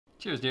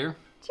Cheers, dear.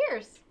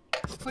 Cheers.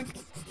 Clink.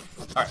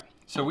 All right,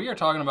 so we are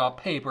talking about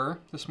paper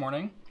this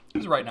morning.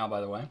 This is right now,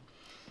 by the way,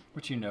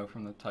 which you know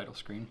from the title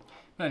screen.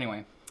 But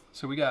anyway,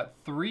 so we got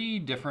 3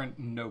 different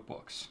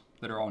notebooks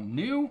that are all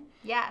new.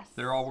 Yes.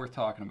 They're all worth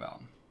talking about.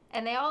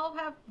 And they all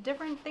have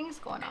different things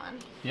going on.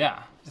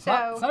 Yeah. It's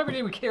not every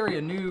day we carry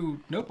a new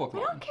notebook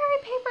line. We don't carry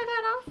paper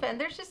that often.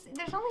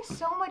 There's only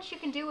so much you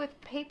can do with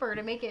paper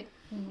to make it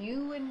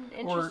new and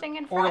interesting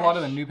and fresh. Or a lot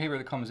of the new paper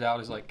that comes out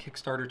is like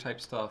Kickstarter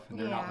type stuff, and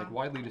they're not Yeah. like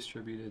widely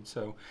distributed.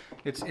 So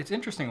it's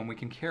interesting when we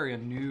can carry a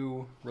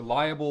new,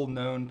 reliable,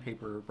 known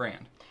paper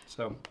brand.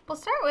 So we'll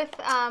start with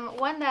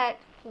one that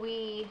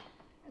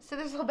so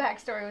there's a little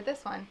backstory with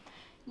this one.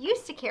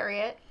 Used to carry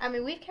it. I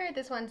mean, we've carried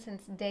this one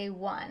since day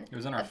one. It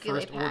was in our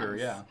first order,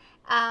 yeah.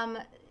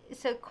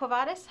 So Quo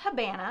Vadis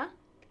Habana,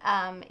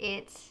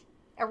 it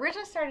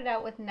originally started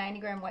out with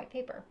 90-gram white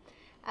paper.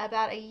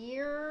 About a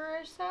year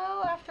or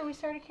so after we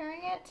started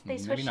carrying it, they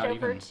switched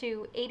over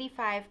to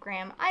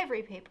 85-gram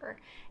ivory paper.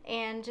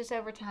 And just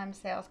over time,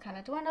 sales kind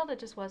of dwindled. It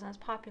just wasn't as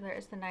popular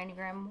as the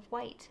 90-gram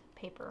white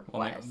paper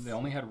was. They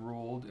only had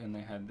ruled, and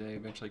they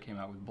eventually came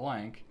out with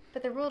blank.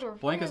 But the ruled were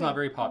blank is not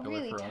very popular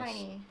really for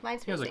tiny.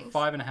 us. It has like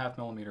 5.5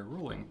 millimeter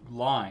ruling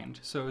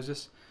lined, so it was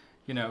just,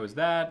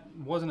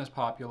 wasn't as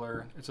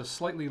popular. It's a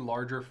slightly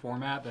larger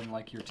format than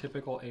like your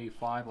typical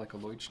A5, like a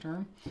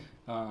Leuchtturm.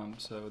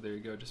 So there you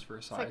go, just for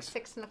a size. It's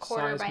like 6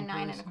 1/4 by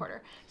 9 1/4.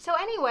 So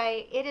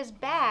anyway, it is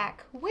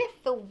back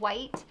with the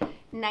white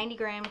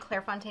 90-gram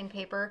Clairefontaine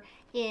paper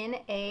in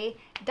a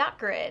dot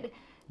grid.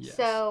 Yes.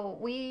 So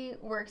we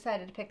were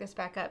excited to pick this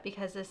back up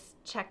because this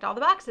checked all the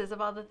boxes of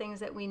all the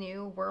things that we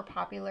knew were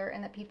popular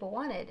and that people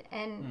wanted.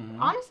 And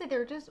honestly,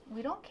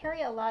 we don't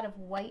carry a lot of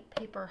white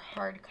paper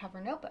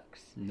hardcover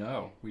notebooks.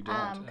 No, we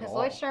don't. Because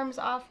Leuchtturm's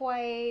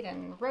off-white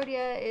and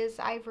Rhodia is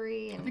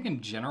ivory. And I think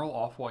in general,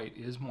 off-white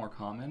is more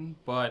common,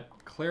 but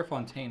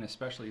Clairefontaine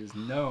especially is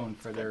known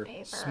for their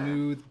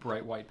smooth,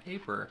 bright white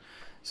paper.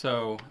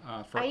 So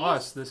for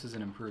us, this is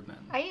an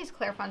improvement. I use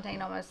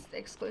Clairefontaine almost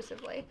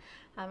exclusively.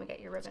 We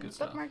got your ribbon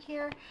bookmark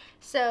here.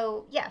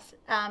 So yes,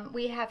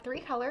 we have 3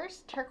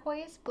 colors: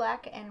 turquoise,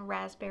 black, and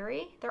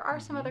raspberry. There are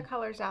some other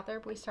colors out there,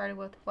 but we started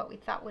with what we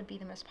thought would be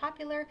the most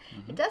popular.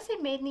 It does say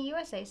made in the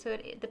USA, so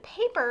the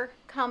paper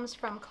comes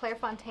from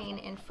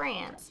Clairefontaine in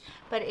France,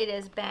 but it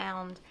is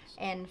bound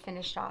and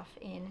finished off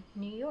in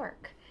New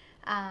York.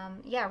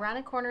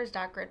 Rounded corners,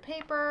 dot grid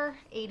paper,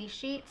 80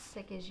 sheets.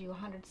 That gives you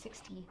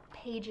 160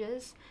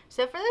 pages.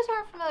 So for those who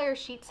aren't familiar with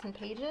sheets and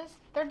pages,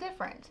 they're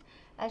different.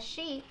 A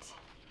sheet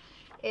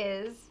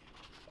is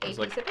a piece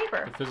of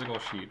paper. The physical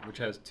sheet, which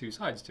has 2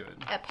 sides to it.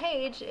 A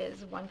page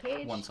is 1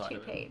 page, one side 2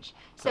 of it. page.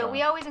 So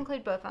we always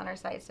include both on our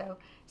site. So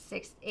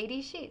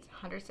 80 sheets,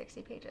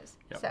 160 pages.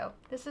 Yep. So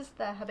this is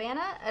the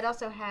Habana. It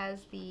also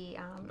has the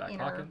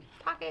inner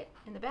pocket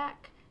in the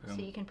back. Boom.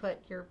 So you can put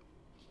your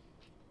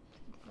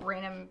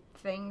random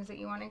things that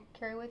you want to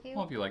carry with you.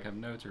 Well, if you have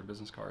notes or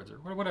business cards or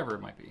whatever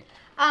it might be.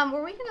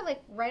 Were we going to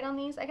write on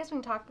these? I guess we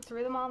can talk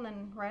through them all and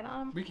then write on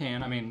them. We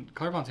can. I mean,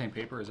 Clairefontaine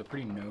paper is a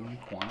pretty known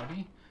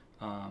quantity.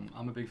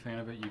 I'm a big fan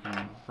of it. You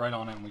can write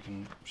on it and we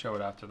can show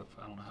it after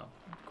I don't know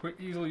how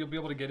easily you'll be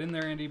able to get in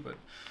there, Andy, but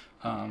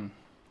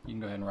you can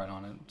go ahead and write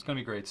on it. It's going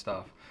to be great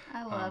stuff.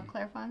 I love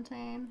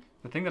Clairefontaine.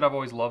 The thing that I've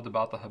always loved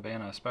about the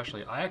Habana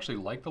especially, I actually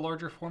like the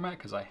larger format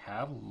because I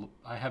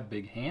have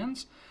big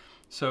hands.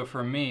 So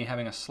for me,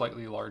 having a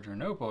slightly larger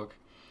notebook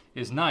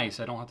is nice.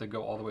 I don't have to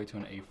go all the way to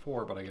an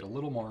A4, but I get a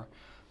little more,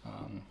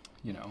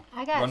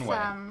 I got runway.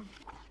 some,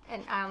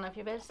 and I don't know if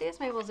you'll be able to see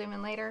this, maybe we'll zoom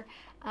in later,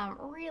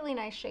 really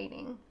nice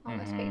shading on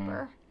this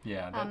paper.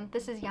 Yeah.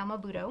 This is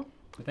Yamabudo.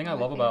 The thing I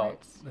love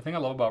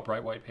about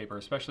bright white paper,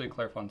 especially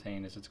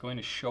Clairefontaine, is it's going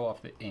to show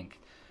off the ink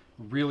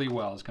really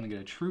well. It's going to get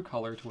a true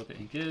color to what the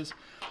ink is,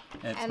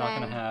 and it's not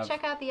going to have...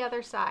 check out the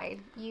other side.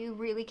 You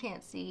really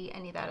can't see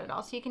any of that at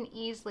all. So you can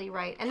easily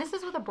write, and this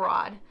is with a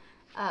broad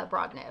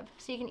nib,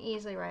 so you can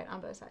easily write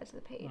on both sides of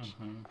the page.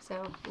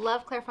 So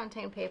love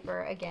Clairefontaine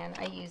paper. Again,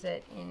 I use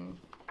it in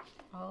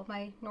all of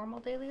my normal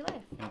daily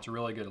life. And it's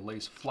really good. It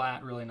lays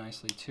flat really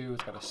nicely too.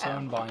 It's got a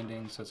sewn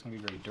binding, so it's going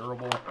to be very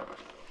durable.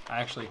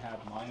 I actually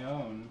have my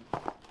own.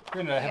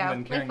 Granted, I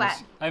haven't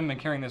been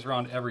carrying this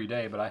around every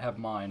day, but I have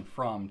mine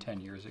from 10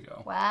 years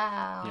ago.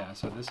 Wow. Yeah,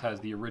 so this has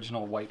the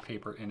original white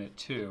paper in it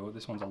too.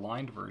 This one's a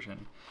lined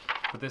version,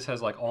 but this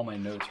has all my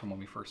notes from when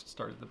we first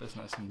started the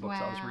business and books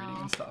I was reading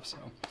and stuff. So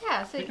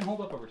yeah, so it can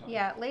hold up over time.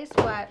 Yeah, it lays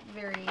flat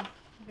very,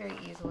 very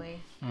easily.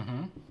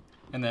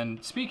 And then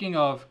speaking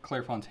of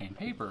Clairefontaine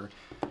paper,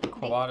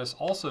 Quo Vadis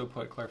also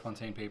put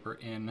Clairefontaine paper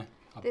in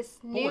this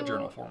bullet new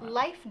journal format.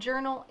 Life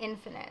Journal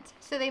Infinite.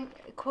 So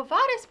Quo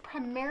Vadis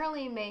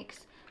primarily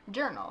makes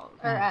journal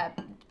or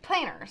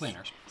planners.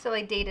 So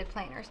dated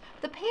planners.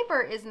 The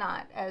paper is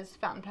not as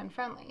fountain pen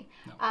friendly,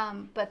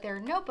 but their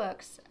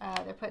notebooks,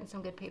 they're putting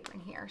some good paper in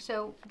here.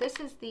 So this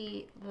is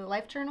the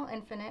Life Journal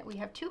Infinite. We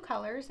have 2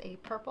 colors, a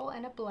purple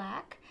and a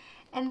black.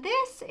 And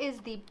this is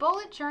the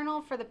bullet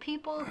journal for the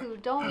people who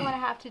don't want to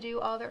have to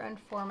do all their own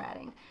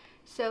formatting.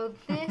 So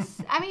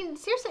this, I mean,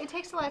 seriously, it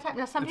takes a lot of time.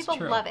 Now, some people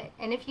love it.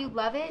 And if you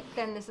love it,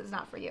 then this is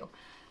not for you.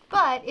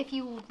 But if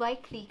you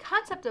like the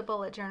concept of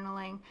bullet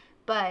journaling,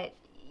 but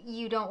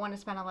you don't want to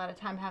spend a lot of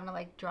time having to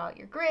like draw out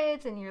your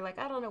grids and you're like,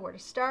 I don't know where to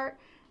start,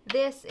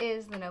 this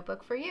is the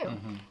notebook for you.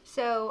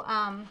 So,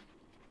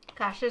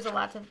 gosh, there's a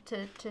lot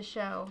to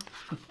show.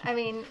 I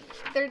mean,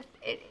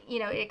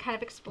 it kind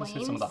of explains. Let's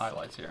hit some of the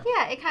highlights here.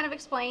 Yeah, it kind of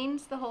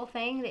explains the whole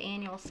thing, the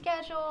annual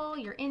schedule,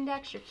 your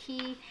index, your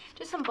key,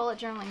 just some bullet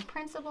journaling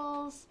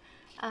principles,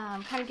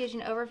 kind of gives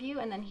you an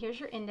overview, and then here's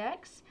your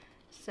index.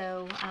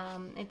 So,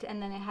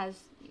 and then it has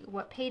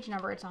what page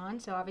number it's on,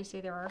 so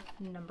obviously there are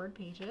numbered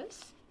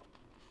pages,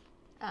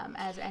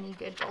 as any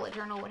good bullet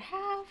journal would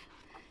have.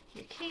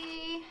 Your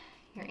key,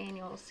 your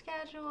annual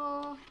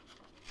schedule,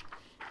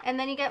 and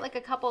then you get like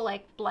a couple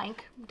like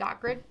blank dot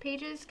grid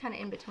pages kind of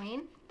in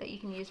between that you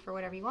can use for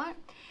whatever you want.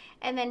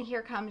 And then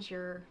here comes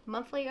your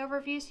monthly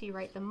overview. So you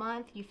write the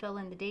month, you fill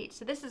in the date.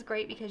 So this is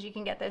great because you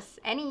can get this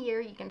any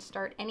year. You can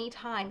start any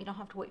time. You don't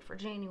have to wait for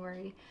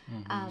January.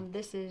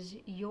 This is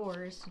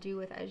yours to do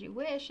with as you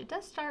wish. It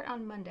does start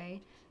on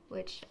Monday,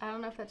 which I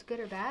don't know if that's good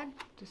or bad.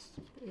 Just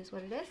is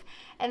what it is.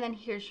 And then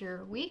here's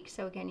your week.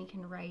 So again, you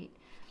can write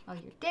all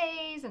your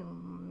days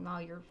and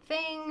all your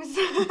things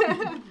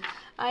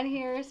on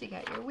here. So you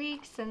got your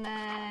weeks, and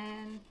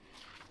then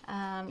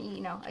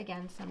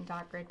again, some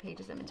dot grid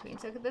pages in between.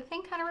 So the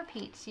thing kind of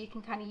repeats. You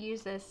can kind of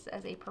use this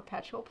as a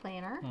perpetual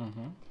planner.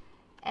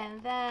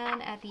 And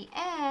then at the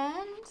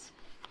end,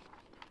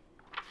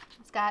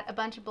 it's got a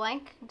bunch of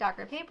blank dot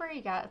grid paper.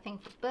 You got a thing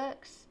for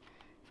books,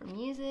 for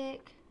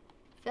music,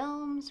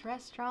 films,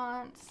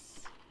 restaurants.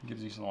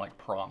 Gives you some like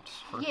prompts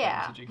for things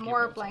yeah, that you can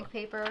more blank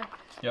paper.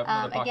 Yep,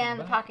 again,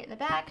 the pocket in the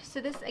back.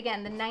 So this,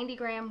 again, the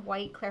 90-gram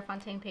white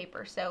Clairefontaine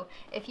paper. So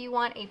if you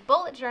want a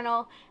bullet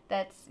journal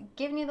that's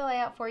giving you the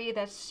layout for you,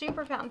 that's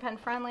super fountain pen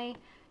friendly,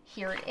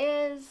 here it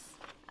is.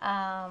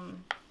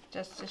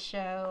 Just to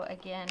show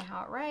again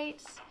how it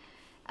writes.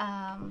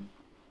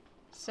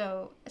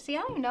 So see,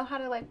 I don't even know how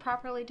to like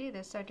properly do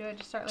this. So do I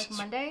just start like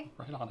Monday?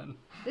 Right on it.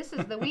 This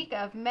is the week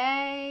of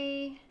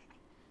May.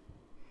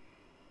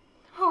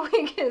 What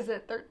week is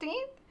it? 13th?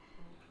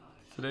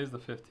 Today's the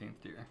 15th,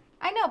 dear.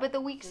 I know, but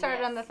the week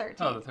started on the 13th.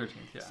 Oh, the 13th,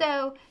 yeah.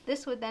 So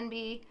this would then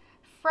be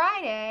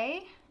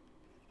Friday,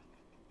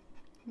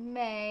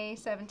 May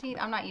 17th.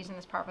 I'm not using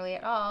this properly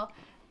at all,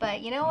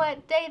 but you know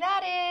what day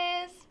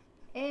that is?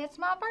 It's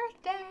my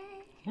birthday.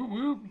 Whoop,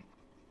 whoop.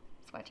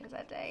 That's why I chose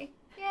that day.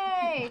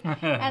 Yay!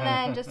 And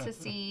then just to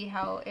see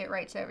how it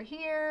writes over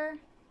here,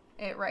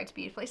 it writes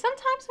beautifully.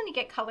 Sometimes when you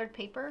get colored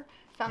paper,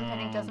 fountain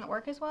penning doesn't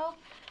work as well.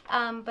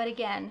 But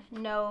again,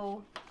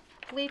 no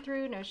bleed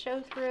through, no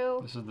show through.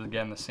 This is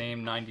again the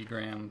same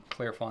 90-gram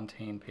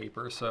Clairefontaine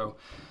paper. So,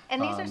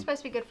 and these are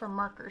supposed to be good for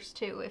markers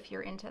too, if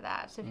you're into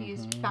that. So if you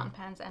use fountain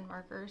pens and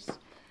markers.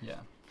 Yeah.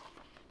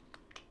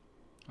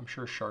 I'm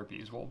sure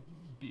Sharpies will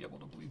be able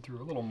to bleed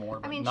through a little more,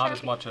 but Sharpies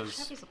as much as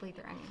Sharpies will bleed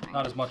through anything.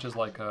 Not as much as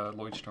like a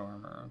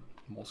Leuchtturm or a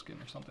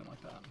Moleskine or something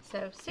like that.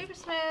 So super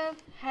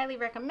smooth, highly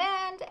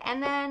recommend.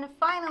 And then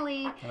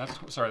finally, and that's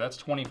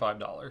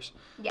 $25.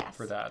 Yes,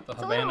 for that. The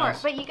it's a little more,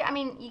 but you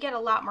get a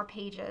lot more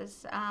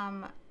pages.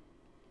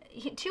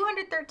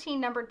 213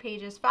 numbered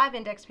pages, 5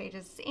 index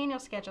pages, annual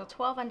schedule,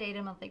 12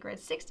 undated monthly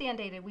grids, 60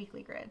 undated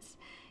weekly grids.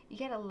 You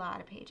get a lot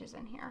of pages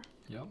in here.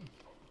 Yep.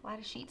 A lot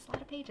of sheets, a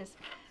lot of pages.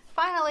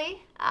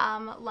 Finally,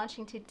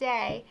 launching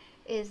today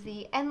is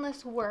the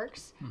Endless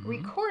Works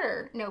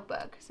Recorder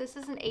Notebook. So this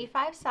is an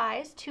A5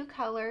 size, 2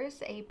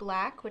 colors, a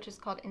black, which is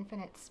called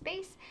Infinite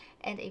Space,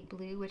 and a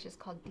blue, which is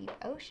called Deep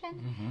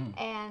Ocean.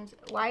 And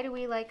why do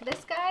we like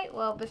this guy?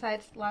 Well,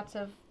 besides lots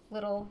of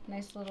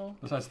nice little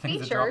besides things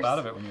features, that drop out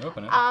of it when you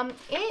open it.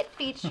 It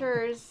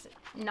features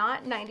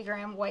not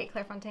 90-gram white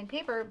Clairefontaine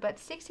paper, but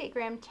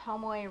 68-gram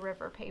Tomoe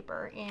River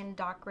paper in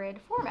dot grid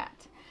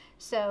format.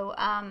 So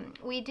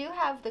we do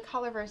have the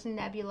Colorverse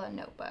Nebula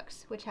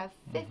notebooks, which have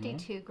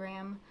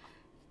 52-gram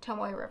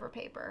Tomoe River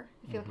paper,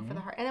 if you're looking for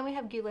the hard. And then we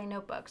have Goulet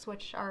notebooks,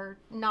 which are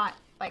not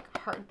like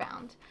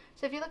hardbound.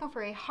 So if you're looking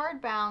for a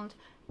hardbound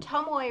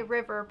Tomoe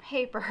River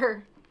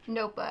paper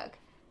notebook,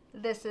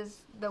 this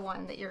is the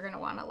one that you're going to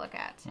want to look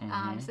at.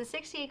 So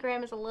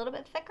 68-gram is a little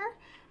bit thicker,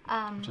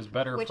 which is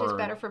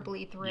better for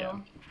bleed through. Yeah.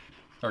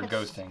 Or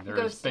ghosting. There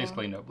is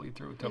basically no bleed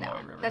through with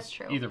Tomoe River. That's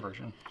true. Either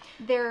version.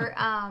 They're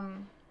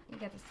you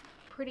get this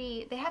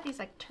pretty. They have these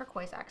like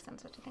turquoise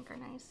accents, which I think are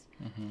nice.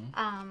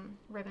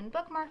 Ribbon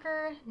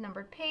bookmarker,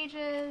 numbered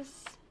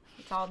pages.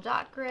 It's all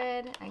dot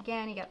grid.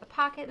 Again, you got the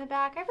pocket in the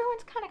back.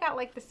 Everyone's kind of got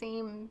like the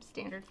same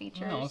standard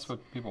features. No, that's what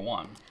people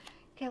want.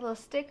 Get a little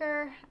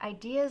sticker.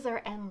 Ideas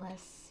are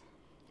endless.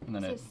 And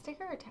then is it a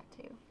sticker or a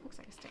tattoo? Looks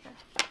like a sticker.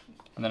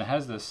 And then it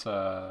has this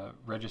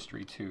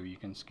registry too. You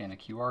can scan a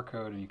QR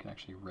code and you can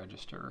actually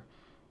register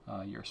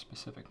your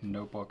specific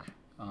notebook.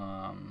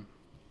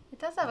 It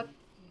does have a.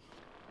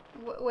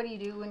 What do you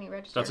do when you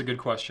register? That's a good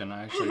question.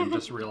 I actually am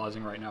just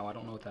realizing right now I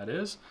don't know what that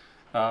is.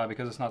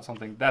 because it's not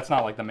something that's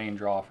not like the main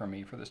draw for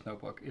me for this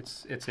notebook.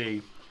 It's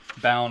a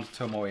bound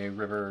Tomoe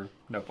River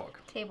notebook.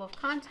 Table of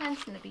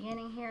contents in the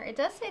beginning here. It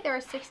does say there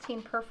are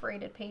 16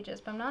 perforated pages,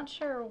 but I'm not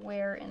sure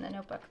where in the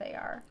notebook they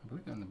are. I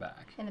believe they're in the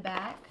back. In the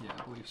back? Yeah,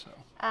 I believe so.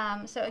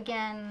 So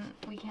again,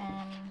 we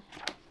can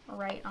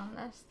write on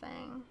this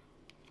thing.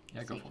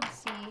 Yeah, so go you for can it.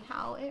 see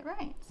how it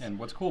writes. And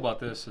what's cool about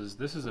this is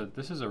this is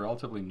a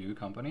relatively new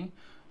company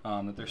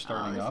that they're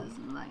starting up. This is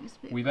nice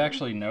paper. We've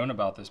actually known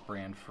about this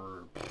brand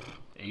for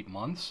 8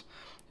 months,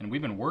 and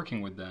we've been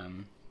working with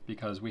them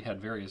because we had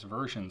various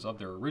versions of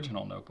their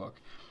original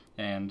notebook,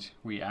 and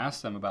we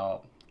asked them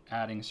about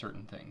adding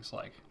certain things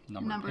like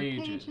numbered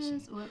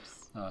pages.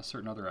 Whoops.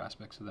 Certain other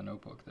aspects of the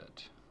notebook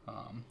that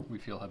we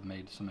feel have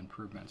made some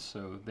improvements.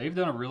 So they've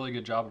done a really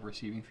good job of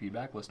receiving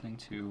feedback, listening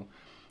to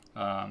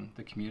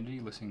the community,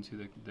 listening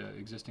to the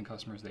existing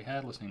customers they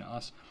had, listening to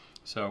us.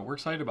 So we're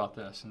excited about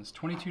this, and it's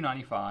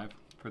 $22.95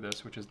 for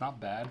this, which is not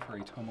bad for a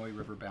Tomoe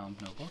River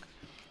bound notebook.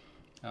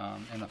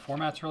 And the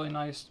format's really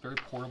nice, very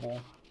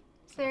portable.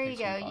 So there you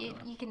go.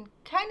 You can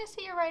kind of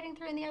see your writing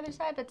through on the other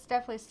side, but it's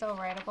definitely still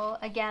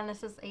writable. Again,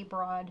 this is a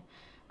broad.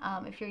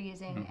 If you're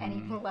using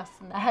anything less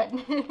than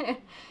that,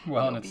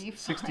 well, and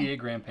it's 68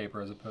 gram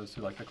paper as opposed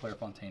to like the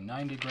Clairefontaine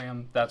 90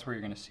 gram. That's where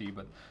you're going to see,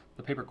 but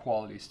the paper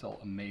quality is still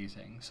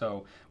amazing.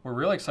 So we're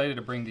really excited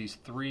to bring these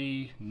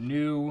 3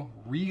 new,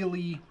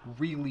 really,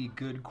 really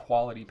good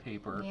quality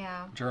paper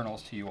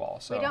journals to you all.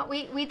 So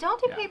we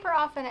don't do paper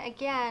often.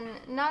 Again,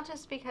 not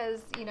just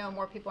because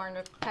more people are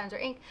into pens or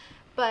ink.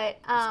 But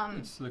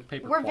it's the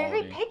paper we're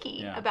quality. very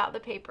picky about the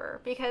paper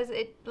because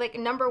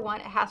number one,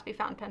 it has to be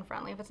fountain pen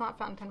friendly. If it's not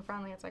fountain pen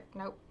friendly, it's like,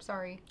 nope,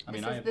 sorry.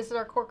 This is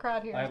our core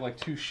crowd here. I have like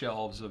 2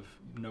 shelves of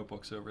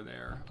notebooks over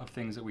there of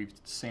things that we've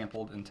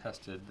sampled and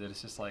tested that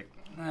it's just like,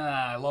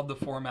 I love the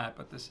format,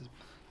 but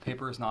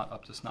paper is not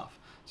up to snuff.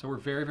 So we're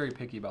very, very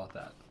picky about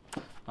that.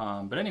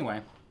 But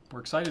anyway,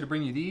 we're excited to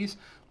bring you these.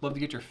 Love to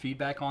get your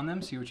feedback on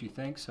them, see what you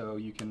think. So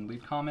you can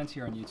leave comments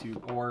here on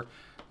YouTube or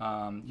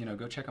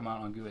go check them out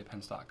on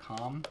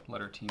gouletpens.com.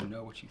 Let our team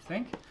know what you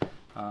think.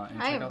 And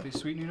check out these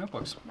sweet new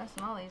notebooks.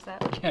 Messing all these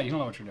up. Yeah, you don't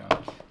know what you're doing.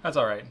 That's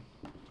all right.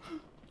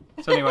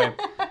 So anyway,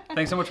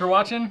 thanks so much for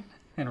watching,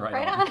 and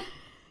right on.